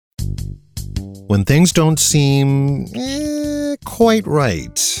When things don't seem quite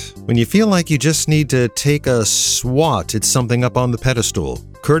right. When you feel like you just need to take a swat at something up on the pedestal,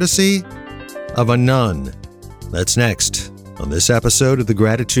 courtesy of a nun. That's next on this episode of the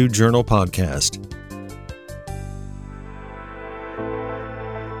Gratitude Journal podcast.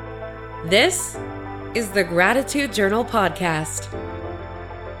 This is the Gratitude Journal podcast.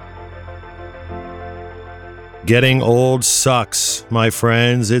 Getting old sucks, my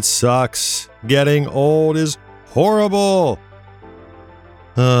friends. It sucks. Getting old is horrible.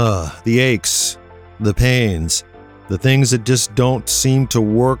 The aches, the pains, the things that just don't seem to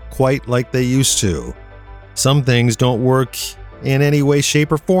work quite like they used to. Some things don't work in any way,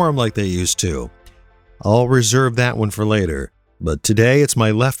 shape, or form like they used to. I'll reserve that one for later. But today it's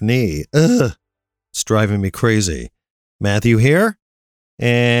my left knee. It's driving me crazy. Matthew here,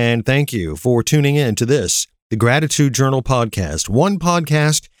 and thank you for tuning in to this, the Gratitude Journal podcast. One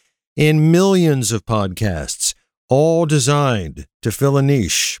podcast in millions of podcasts, all designed to fill a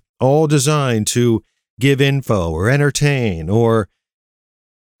niche, all designed to give info or entertain or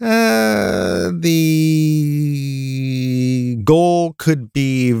the goal could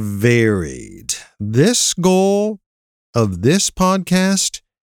be varied. This goal of this podcast,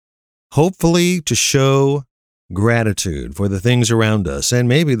 hopefully to show gratitude for the things around us and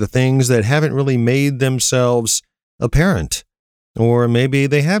maybe the things that haven't really made themselves apparent. Or maybe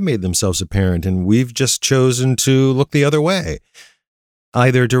they have made themselves apparent and we've just chosen to look the other way,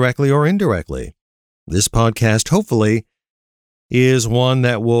 either directly or indirectly. This podcast, hopefully, is one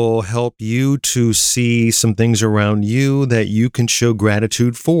that will help you to see some things around you that you can show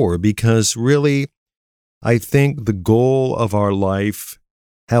gratitude for, because really, I think the goal of our life,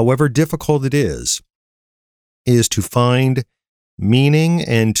 however difficult it is to find meaning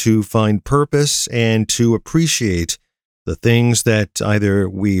and to find purpose and to appreciate the things that either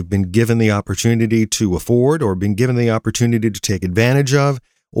we've been given the opportunity to afford or been given the opportunity to take advantage of,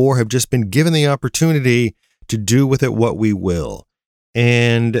 or have just been given the opportunity to do with it what we will.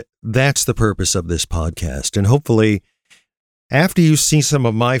 And that's the purpose of this podcast. And hopefully, after you see some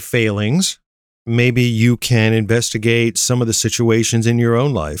of my failings, maybe you can investigate some of the situations in your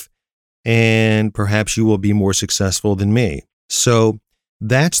own life, and perhaps you will be more successful than me. So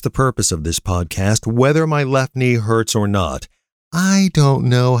that's the purpose of this podcast, whether my left knee hurts or not. I don't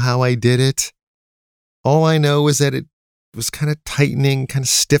know how I did it. All I know is that it was kind of tightening, kind of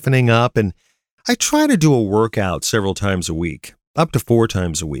stiffening up, and I try to do a workout several times a week, up to 4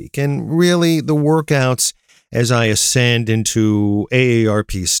 times a week. And really, the workouts, as I ascend into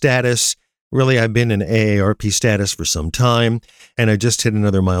AARP status, really, I've been in AARP status for some time, and I just hit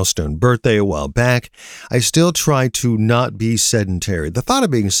another milestone birthday a while back. I still try to not be sedentary. The thought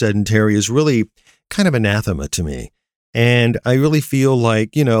of being sedentary is really kind of anathema to me. And I really feel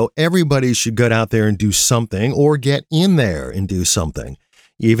like, everybody should get out there and do something, or get in there and do something,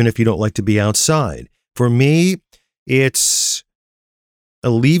 even if you don't like to be outside. For me, it's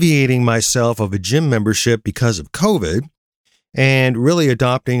alleviating myself of a gym membership because of COVID, and really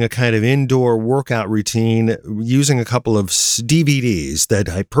adopting a kind of indoor workout routine using a couple of DVDs that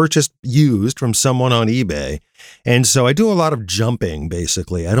I purchased used from someone on eBay. And so I do a lot of jumping,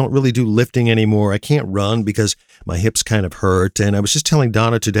 basically. I don't really do lifting anymore. I can't run because my hips kind of hurt. And I was just telling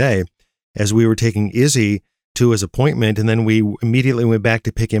Donna today, as we were taking Izzy to his appointment, and then we immediately went back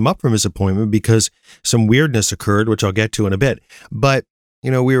to pick him up from his appointment because some weirdness occurred, which I'll get to in a bit. But,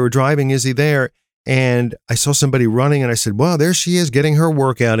 we were driving Izzy there, and I saw somebody running, and I said, wow, there she is getting her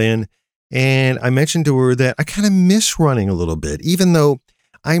workout in. And I mentioned to her that I kind of miss running a little bit, even though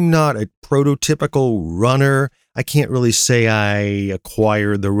I'm not a prototypical runner. I can't really say I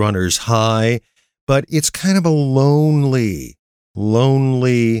acquired the runner's high, but it's kind of a lonely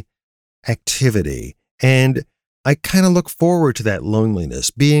activity. And I kind of look forward to that loneliness,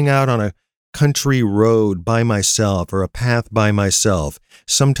 being out on a country road by myself or a path by myself,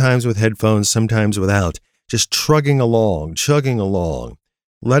 sometimes with headphones, sometimes without, just chugging along,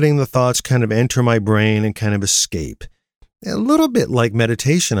 letting the thoughts kind of enter my brain and kind of escape. A little bit like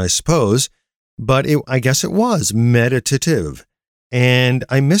meditation, I suppose, but I guess it was meditative. And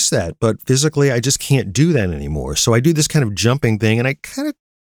I miss that, but physically I just can't do that anymore. So I do this kind of jumping thing, and I kind of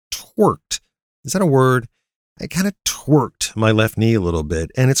twerked. Is that a word? I kind of twerked my left knee a little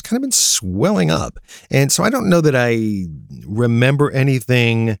bit, and it's kind of been swelling up. And so I don't know that I remember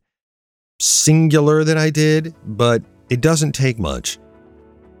anything singular that I did, but it doesn't take much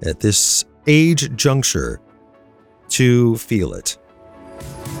at this age juncture to feel it.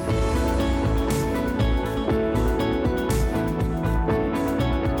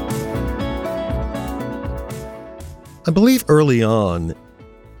 I believe early on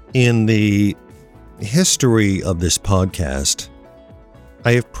in the history of this podcast,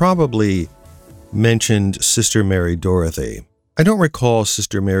 I have probably mentioned Sister Mary Dorothy. I don't recall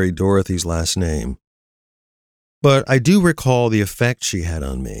Sister Mary Dorothy's last name, but I do recall the effect she had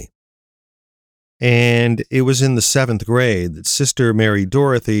on me. And it was in the 7th grade that Sister Mary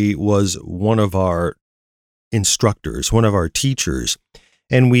Dorothy was one of our instructors, one of our teachers,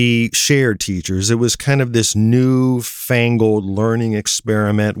 and we shared teachers. It was kind of this newfangled learning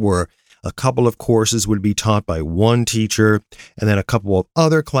experiment where a couple of courses would be taught by one teacher, and then a couple of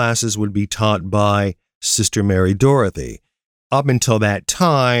other classes would be taught by Sister Mary Dorothy. Up until that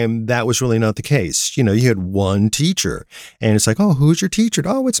time, that was really not the case. You had one teacher, and it's like, oh, who's your teacher?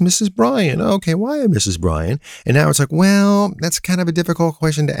 Oh, it's Mrs. Bryan. Okay, why Mrs. Bryan? And now it's like, well, that's kind of a difficult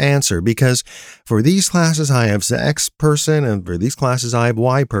question to answer because for these classes, I have X person, and for these classes, I have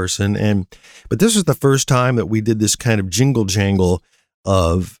Y person. But this was the first time that we did this kind of jingle jangle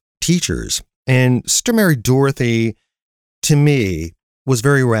of teachers. And Sister Mary Dorothy, to me, was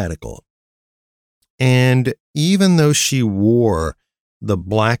very radical. And even though she wore the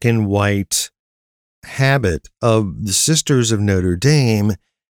black and white habit of the Sisters of Notre Dame,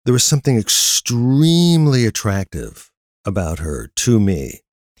 there was something extremely attractive about her to me.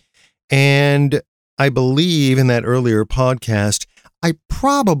 And I believe in that earlier podcast, I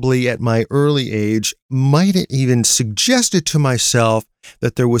probably at my early age might have even suggested to myself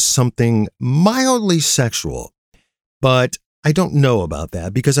that there was something mildly sexual, but I don't know about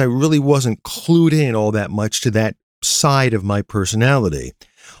that because I really wasn't clued in all that much to that side of my personality.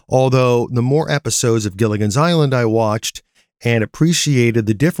 Although the more episodes of Gilligan's Island I watched and appreciated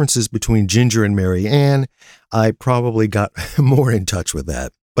the differences between Ginger and Mary Ann, I probably got more in touch with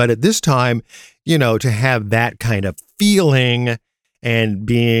that. But at this time, to have that kind of feeling and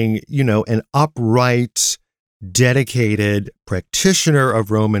being, an upright, dedicated practitioner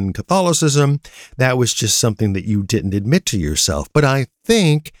of Roman Catholicism, that was just something that you didn't admit to yourself. But I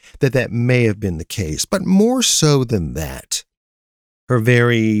think that may have been the case. But more so than that, her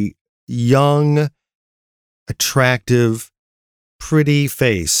very young, attractive, pretty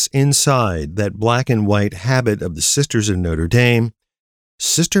face inside that black and white habit of the Sisters of Notre Dame,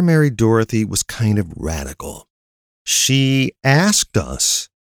 Sister Mary Dorothy was kind of radical. She asked us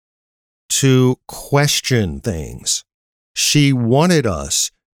to question things. She wanted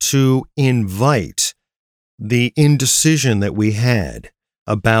us to invite the indecision that we had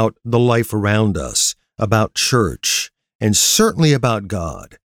about the life around us, about church, and certainly about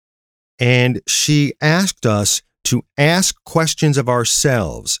God. And she asked us to ask questions of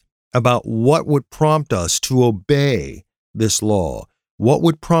ourselves about what would prompt us to obey this law, what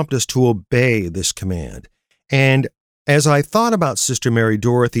would prompt us to obey this command. And as I thought about Sister Mary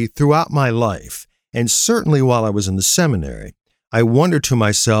Dorothy throughout my life, and certainly while I was in the seminary, I wondered to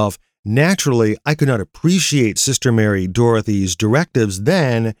myself, naturally, I could not appreciate Sister Mary Dorothy's directives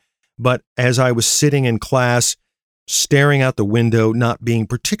then, but as I was sitting in class, staring out the window, not being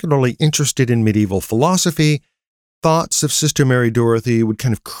particularly interested in medieval philosophy, thoughts of Sister Mary Dorothy would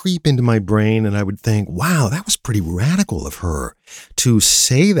kind of creep into my brain, and I would think, wow, that was pretty radical of her to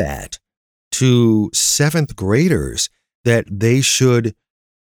say that to 7th graders, that they should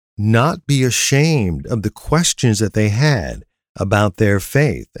not be ashamed of the questions that they had about their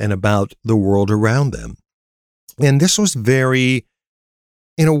faith and about the world around them. And this was very,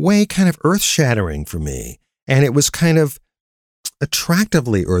 in a way, kind of earth-shattering for me. And it was kind of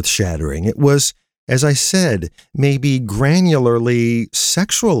attractively earth-shattering. It was, as I said, maybe granularly,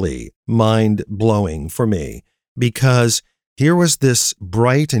 sexually mind-blowing for me, because here was this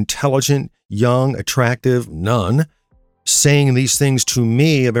bright, intelligent, young, attractive nun saying these things to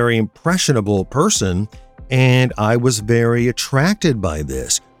me, a very impressionable person, and I was very attracted by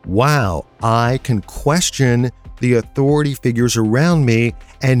this. Wow, I can question the authority figures around me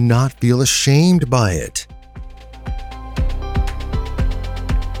and not feel ashamed by it.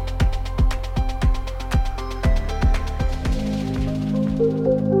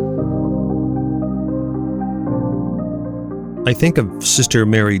 I think of Sister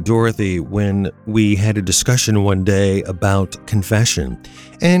Mary Dorothy when we had a discussion one day about confession.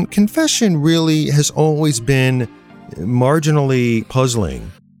 And confession really has always been marginally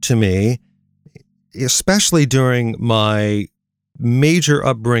puzzling to me, especially during my major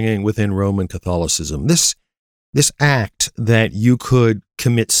upbringing within Roman Catholicism. This act that you could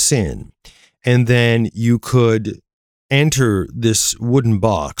commit sin, and then you could enter this wooden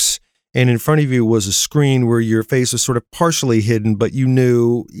box, and in front of you was a screen where your face was sort of partially hidden, but you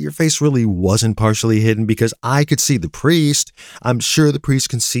knew your face really wasn't partially hidden because I could see the priest. I'm sure the priest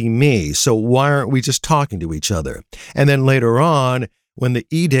can see me. So why aren't we just talking to each other? And then later on, when the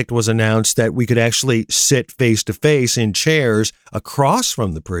edict was announced that we could actually sit face to face in chairs across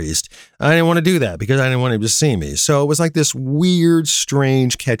from the priest, I didn't want to do that because I didn't want him to see me. So it was like this weird,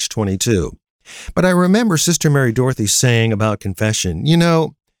 strange catch-22. But I remember Sister Mary Dorothy saying about confession,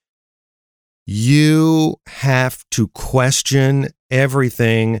 you have to question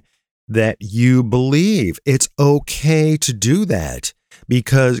everything that you believe. It's okay to do that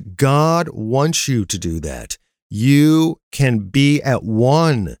because God wants you to do that. You can be at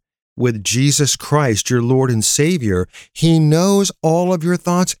one with Jesus Christ, your Lord and Savior. He knows all of your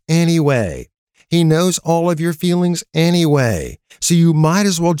thoughts anyway. He knows all of your feelings anyway. So you might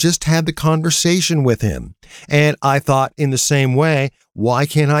as well just have the conversation with him. And I thought in the same way, why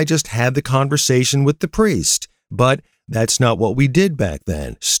can't I just have the conversation with the priest? But that's not what we did back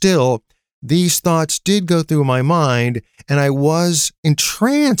then. Still, these thoughts did go through my mind, and I was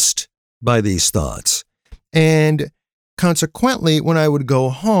entranced by these thoughts. And consequently, when I would go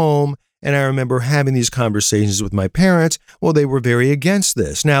home, and I remember having these conversations with my parents, well, they were very against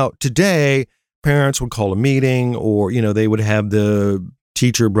this. Now, today, parents would call a meeting, or, they would have the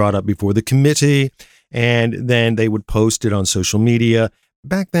teacher brought up before the committee, and then they would post it on social media.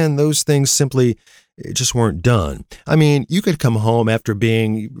 Back then, those things simply just weren't done. I mean, you could come home after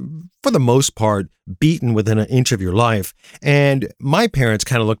being, for the most part, beaten within an inch of your life. And my parents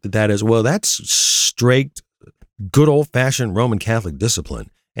kind of looked at that as, well, that's straight, good old-fashioned Roman Catholic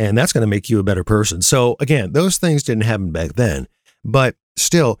discipline. And that's going to make you a better person. So again, those things didn't happen back then. But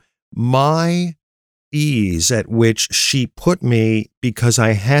still, my ease at which she put me, because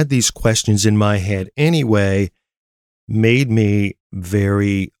I had these questions in my head anyway, made me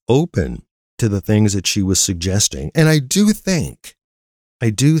very open to the things that she was suggesting. And I do think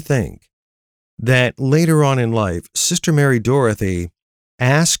that later on in life, Sister Mary Dorothy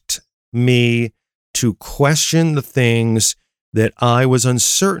asked me to question the things that I was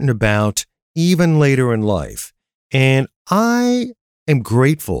uncertain about even later in life. And I am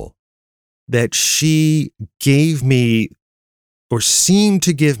grateful that she gave me, or seemed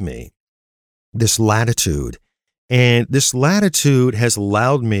to give me, this latitude. And this latitude has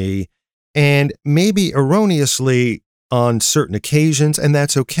allowed me, and maybe erroneously on certain occasions, and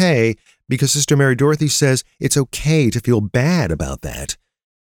that's okay, because Sister Mary Dorothy says it's okay to feel bad about that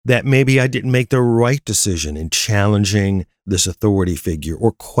maybe I didn't make the right decision in challenging this authority figure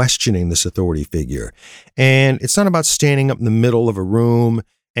or questioning this authority figure. And it's not about standing up in the middle of a room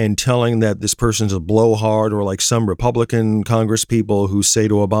and telling that this person's a blowhard, or like some Republican Congress people who say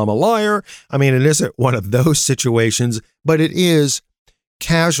to Obama, liar. I mean, it isn't one of those situations, but it is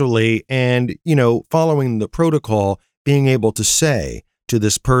casually and, following the protocol, being able to say to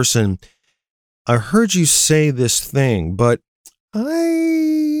this person, I heard you say this thing, but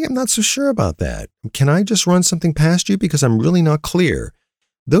I am not so sure about that. Can I just run something past you because I'm really not clear?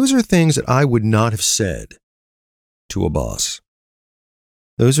 Those are things that I would not have said to a boss.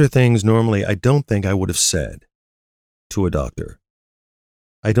 Those are things normally I don't think I would have said to a doctor.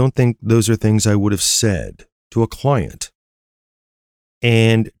 I don't think those are things I would have said to a client.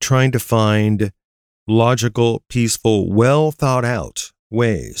 And trying to find logical, peaceful, well thought out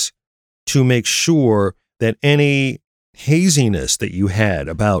ways to make sure that any haziness that you had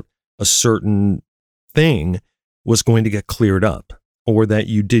about a certain thing was going to get cleared up, or that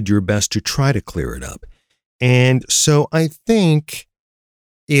you did your best to try to clear it up. And so I think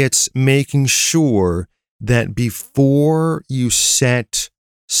it's making sure that before you set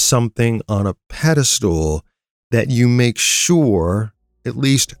something on a pedestal, that you make sure, at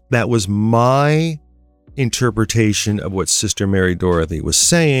least that was my interpretation of what Sister Mary Dorothy was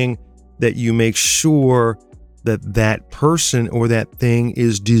saying, that you make sure that that person or that thing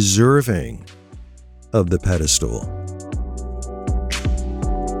is deserving of the pedestal.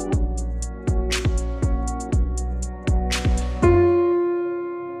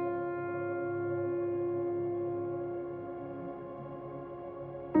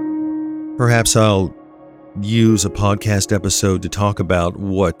 Perhaps I'll use a podcast episode to talk about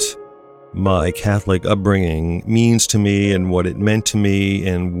what my Catholic upbringing means to me and what it meant to me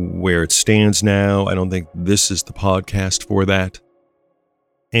and where it stands now. I don't think this is the podcast for that.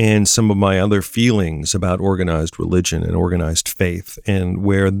 And some of my other feelings about organized religion and organized faith and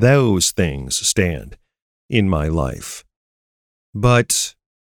where those things stand in my life. But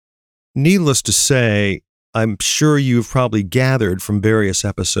needless to say, I'm sure you've probably gathered from various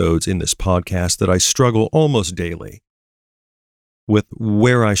episodes in this podcast that I struggle almost daily with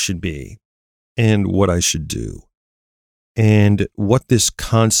where I should be and what I should do, and what this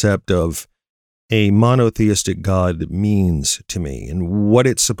concept of a monotheistic God means to me and what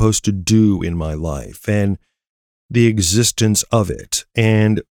it's supposed to do in my life. And the existence of it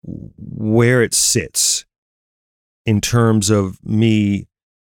and where it sits in terms of me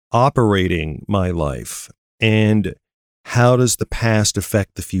operating my life, and how does the past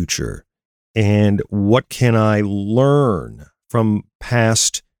affect the future, and what can I learn from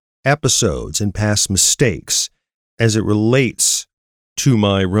past episodes and past mistakes as it relates to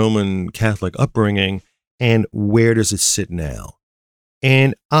my Roman Catholic upbringing, and where does it sit now?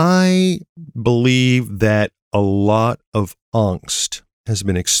 And I believe that a lot of angst has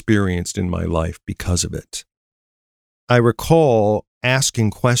been experienced in my life because of it. I recall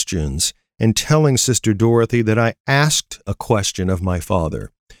asking questions and telling Sister Dorothy that I asked a question of my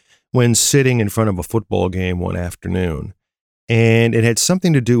father when sitting in front of a football game one afternoon, and it had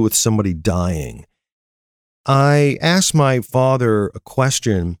something to do with somebody dying. I asked my father a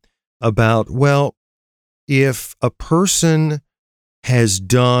question about, well, if a person has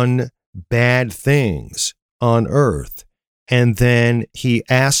done bad things on earth and then he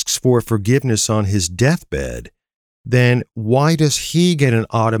asks for forgiveness on his deathbed, then why does he get an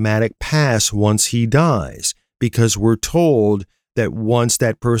automatic pass once he dies? Because we're told that once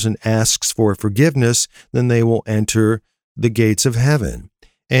that person asks for forgiveness, then they will enter the gates of heaven.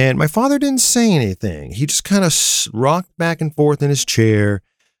 And my father didn't say anything. He just kind of rocked back and forth in his chair,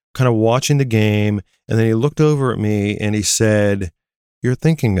 kind of watching the game. And then he looked over at me and he said, "You're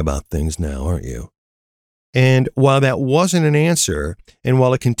thinking about things now, aren't you?" And while that wasn't an answer, and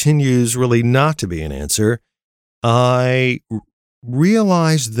while it continues really not to be an answer, I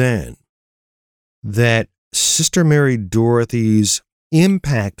realized then that Sister Mary Dorothy's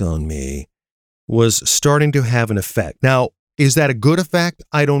impact on me was starting to have an effect. Now, is that a good effect?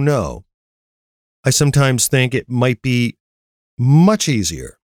 I don't know. I sometimes think it might be much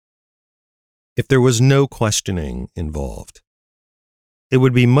easier if there was no questioning involved. It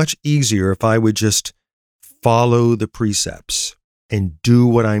would be much easier if I would just follow the precepts and do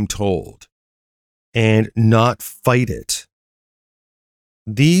what I'm told and not fight it.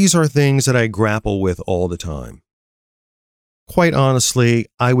 These are things that I grapple with all the time. Quite honestly,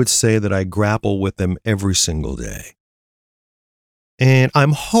 I would say that I grapple with them every single day. And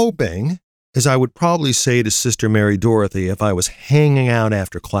I'm hoping, as I would probably say to Sister Mary Dorothy if I was hanging out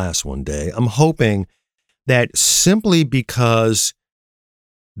after class one day, I'm hoping that simply because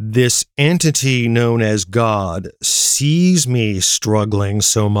this entity known as God sees me struggling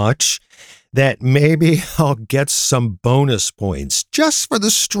so much, that maybe I'll get some bonus points just for the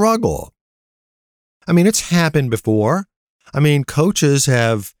struggle. I mean, it's happened before. I mean, coaches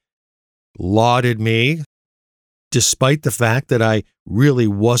have lauded me despite the fact that I really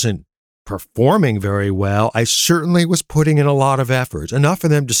wasn't performing very well. I certainly was putting in a lot of effort, enough for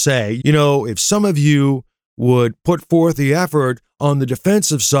them to say, if some of you would put forth the effort on the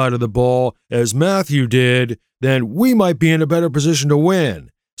defensive side of the ball as Matthew did, then we might be in a better position to win.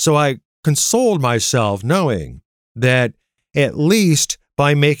 So I consoled myself knowing that at least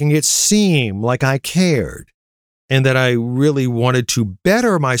by making it seem like I cared and that I really wanted to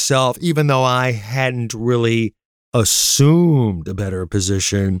better myself, even though I hadn't really assumed a better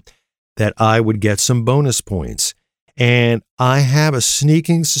position, that I would get some bonus points. And I have a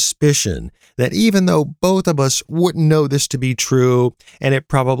sneaking suspicion that even though both of us wouldn't know this to be true, and it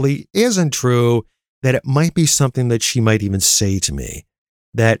probably isn't true, that it might be something that she might even say to me,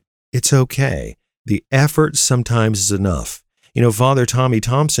 that it's okay. The effort sometimes is enough. Father Tommy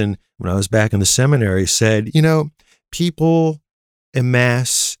Thompson, when I was back in the seminary, said, people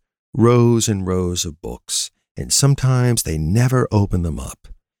amass rows and rows of books, and sometimes they never open them up.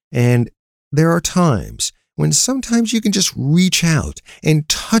 And there are times when sometimes you can just reach out and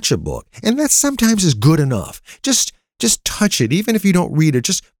touch a book, and that sometimes is good enough. Just touch it, even if you don't read it.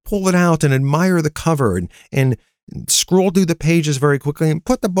 Just pull it out and admire the cover and scroll through the pages very quickly and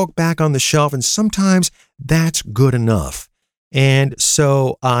put the book back on the shelf, and sometimes that's good enough. And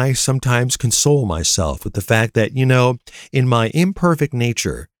so I sometimes console myself with the fact that, in my imperfect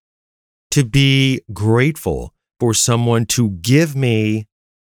nature, to be grateful for someone to give me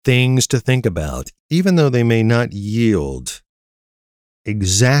things to think about, even though they may not yield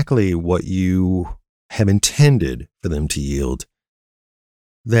exactly what you have intended for them to yield,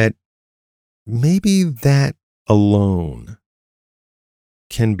 that maybe that alone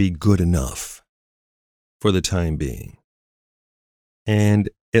can be good enough for the time being. And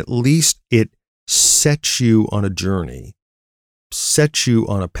at least it sets you on a journey, sets you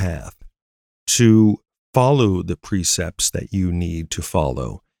on a path to follow the precepts that you need to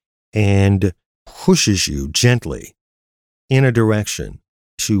follow, and pushes you gently in a direction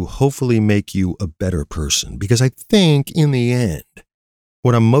to hopefully make you a better person. Because I think in the end,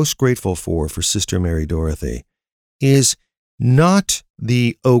 what I'm most grateful for Sister Mary Dorothy is not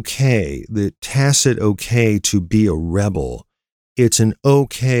the tacit okay to be a rebel. It's an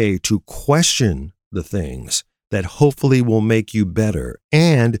okay to question the things that hopefully will make you better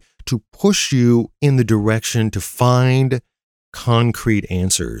and to push you in the direction to find concrete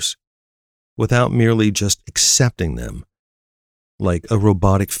answers without merely just accepting them like a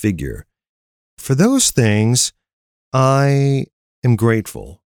robotic figure. For those things, I am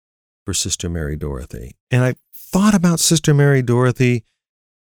grateful for Sister Mary Dorothy. And I thought about Sister Mary Dorothy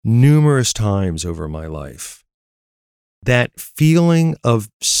numerous times over my life. That feeling of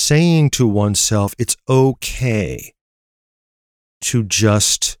saying to oneself, it's okay to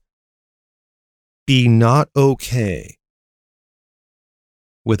just be not okay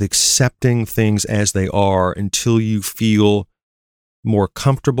with accepting things as they are until you feel more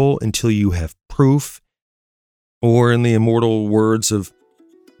comfortable, until you have proof, or in the immortal words of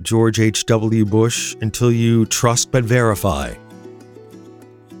George H.W. Bush, until you trust but verify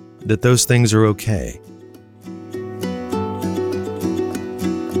that those things are okay.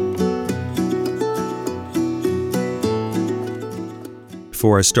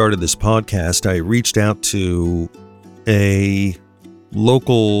 Before I started this podcast, I reached out to a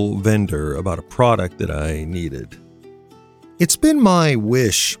local vendor about a product that I needed. It's been my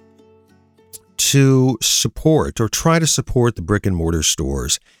wish to support or try to support the brick and mortar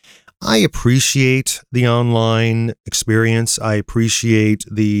stores. I appreciate the online experience. I appreciate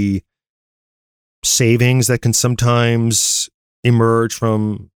the savings that can sometimes emerge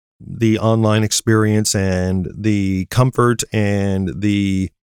from the online experience and the comfort and the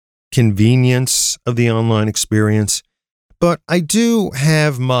convenience of the online experience. But I do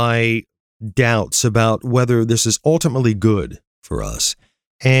have my doubts about whether this is ultimately good for us.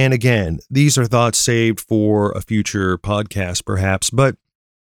 And again, these are thoughts saved for a future podcast, perhaps, but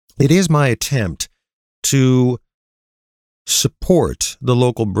it is my attempt to support the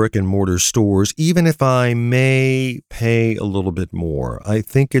local brick and mortar stores, even if I may pay a little bit more. I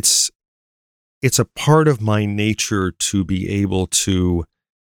think it's a part of my nature to be able to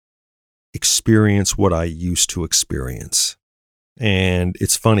experience what I used to experience. And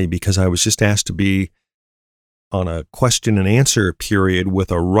it's funny because I was just asked to be on a question and answer period with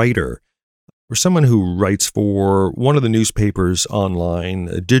a writer or someone who writes for one of the newspapers online,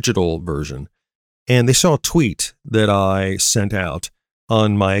 a digital version. And they saw a tweet that I sent out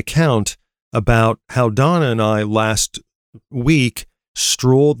on my account about how Donna and I last week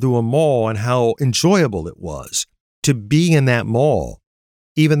strolled through a mall and how enjoyable it was to be in that mall.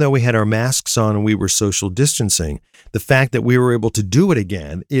 Even though we had our masks on and we were social distancing, the fact that we were able to do it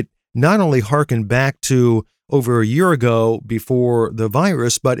again, it not only harkened back to over a year ago before the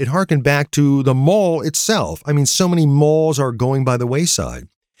virus, but it harkened back to the mall itself. I mean, so many malls are going by the wayside.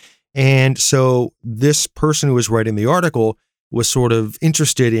 And so this person who was writing the article was sort of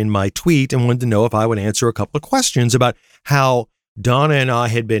interested in my tweet and wanted to know if I would answer a couple of questions about how Donna and I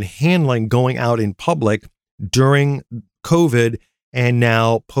had been handling going out in public during COVID and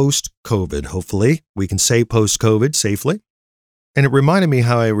now post-COVID. Hopefully, we can say post-COVID safely. And it reminded me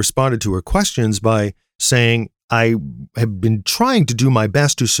how I responded to her questions by saying I have been trying to do my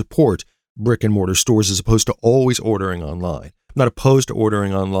best to support brick and mortar stores as opposed to always ordering online. I'm not opposed to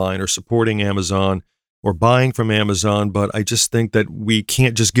ordering online or supporting Amazon or buying from Amazon, but I just think that we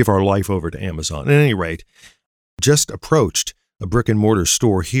can't just give our life over to Amazon. At any rate, just approached a brick and mortar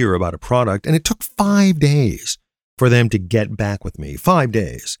store here about a product, and it took 5 days for them to get back with me. 5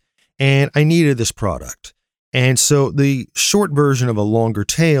 days. And I needed this product. And so the short version of a longer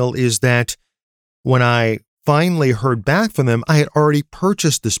tale is that when I finally heard back from them, I had already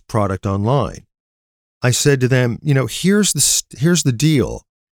purchased this product online. I said to them, here's the deal.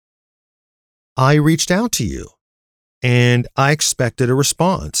 I reached out to you and I expected a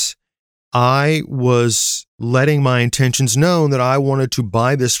response. I was letting my intentions known that I wanted to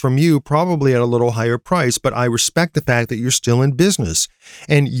buy this from you, probably at a little higher price, but I respect the fact that you're still in business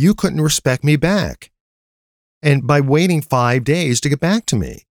and you couldn't respect me back. And by waiting 5 days to get back to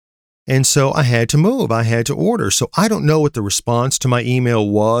me. And so I had to move. I had to order. So I don't know what the response to my email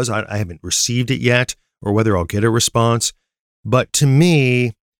was. I haven't received it yet, or whether I'll get a response. But to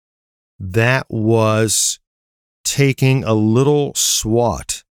me, that was taking a little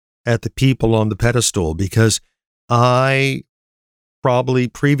swat at the people on the pedestal, because I probably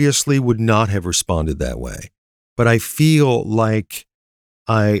previously would not have responded that way. But I feel like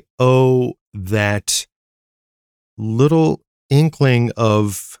I owe that little inkling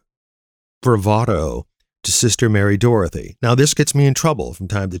of bravado to Sister Mary Dorothy. Now, this gets me in trouble from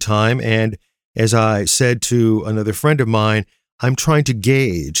time to time, and as I said to another friend of mine, I'm trying to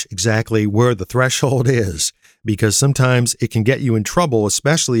gauge exactly where the threshold is because sometimes it can get you in trouble,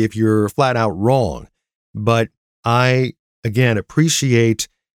 especially if you're flat out wrong. But I, again, appreciate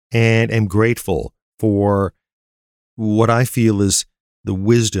and am grateful for what I feel is the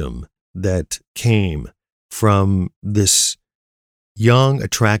wisdom that came from this young,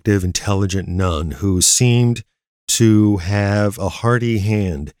 attractive, intelligent nun who seemed to have a hearty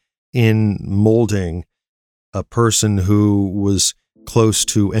hand in molding a person who was close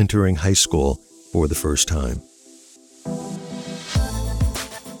to entering high school for the first time.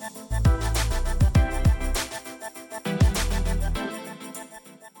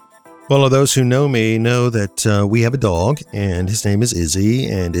 Well, those who know me know that we have a dog, and his name is Izzy,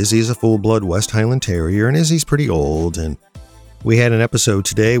 and Izzy is a full-blood West Highland Terrier, and Izzy's pretty old, and we had an episode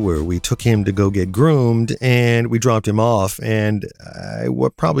today where we took him to go get groomed, and we dropped him off, and I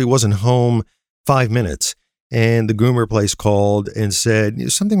probably wasn't home 5 minutes, and the groomer place called and said,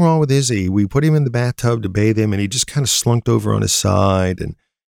 "There's something wrong with Izzy." We put him in the bathtub to bathe him, and he just kind of slunked over on his side,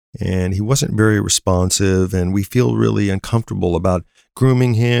 and he wasn't very responsive, and we feel really uncomfortable about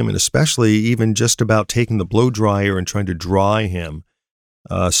grooming him, and especially even just about taking the blow dryer and trying to dry him.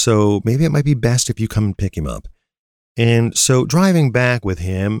 So maybe it might be best if you come and pick him up. And so driving back with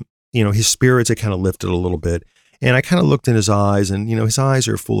him, his spirits had kind of lifted a little bit, and I kind of looked in his eyes, and, his eyes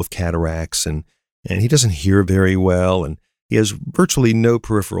are full of cataracts, and he doesn't hear very well, and he has virtually no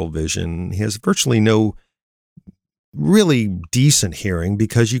peripheral vision. He has virtually no really decent hearing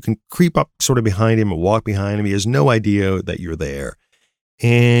because you can creep up sort of behind him and walk behind him. He has no idea that you're there.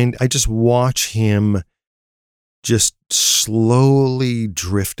 And I just watch him just slowly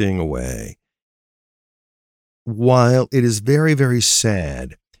drifting away. While it is very, very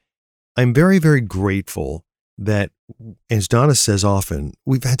sad, I'm very, very grateful that, as Donna says often,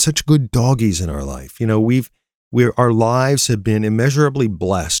 we've had such good doggies in our life. Our lives have been immeasurably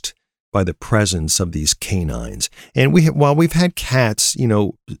blessed by the presence of these canines. And while we've had cats,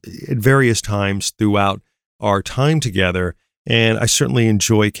 at various times throughout our time together, and I certainly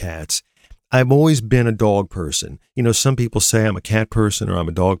enjoy cats, I've always been a dog person. Some people say I'm a cat person or I'm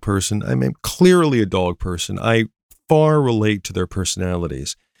a dog person. I'm clearly a dog person. I far relate to their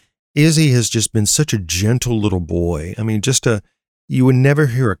personalities. Izzy has just been such a gentle little boy. You would never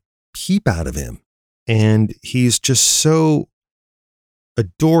hear a peep out of him. And he's just so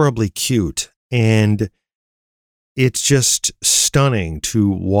adorably cute. And it's just stunning to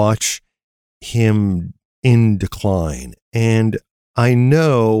watch him in decline. And I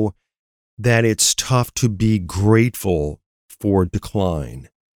know that it's tough to be grateful for decline,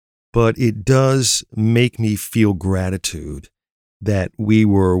 but it does make me feel gratitude that we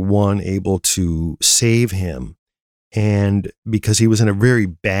were, one, able to save him, and because he was in a very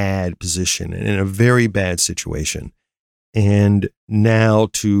bad position and in a very bad situation, and now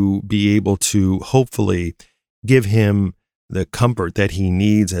to be able to hopefully give him the comfort that he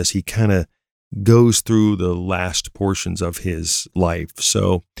needs as he kind of goes through the last portions of his life.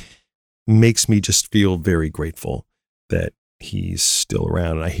 So makes me just feel very grateful that he's still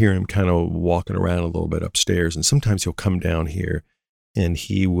around. And I hear him kind of walking around a little bit upstairs, and sometimes he'll come down here and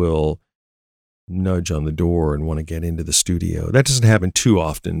he will nudge on the door and want to get into the studio. That doesn't happen too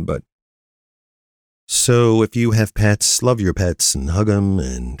often, but so if you have pets, love your pets and hug them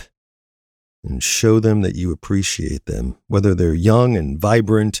and show them that you appreciate them, whether they're young and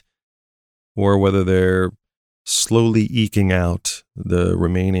vibrant or whether they're slowly eking out the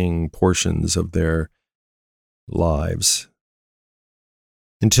remaining portions of their lives.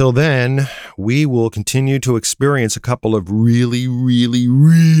 Until then, we will continue to experience a couple of really, really,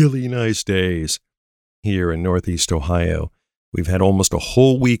 really nice days here in Northeast Ohio. We've had almost a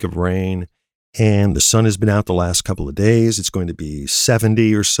whole week of rain, and the sun has been out the last couple of days. It's going to be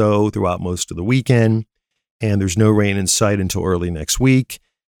 70 or so throughout most of the weekend, and there's no rain in sight until early next week.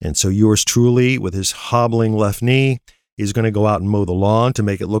 And so yours truly, with his hobbling left knee, is going to go out and mow the lawn to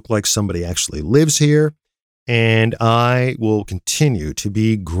make it look like somebody actually lives here. And I will continue to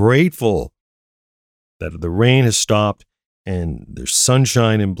be grateful that the rain has stopped and there's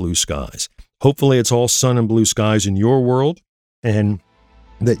sunshine and blue skies. Hopefully it's all sun and blue skies in your world, and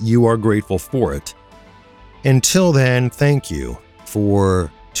that you are grateful for it. Until then, thank you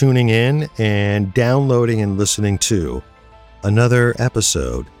for tuning in and downloading and listening to another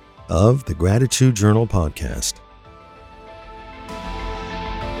episode of the Gratitude Journal podcast.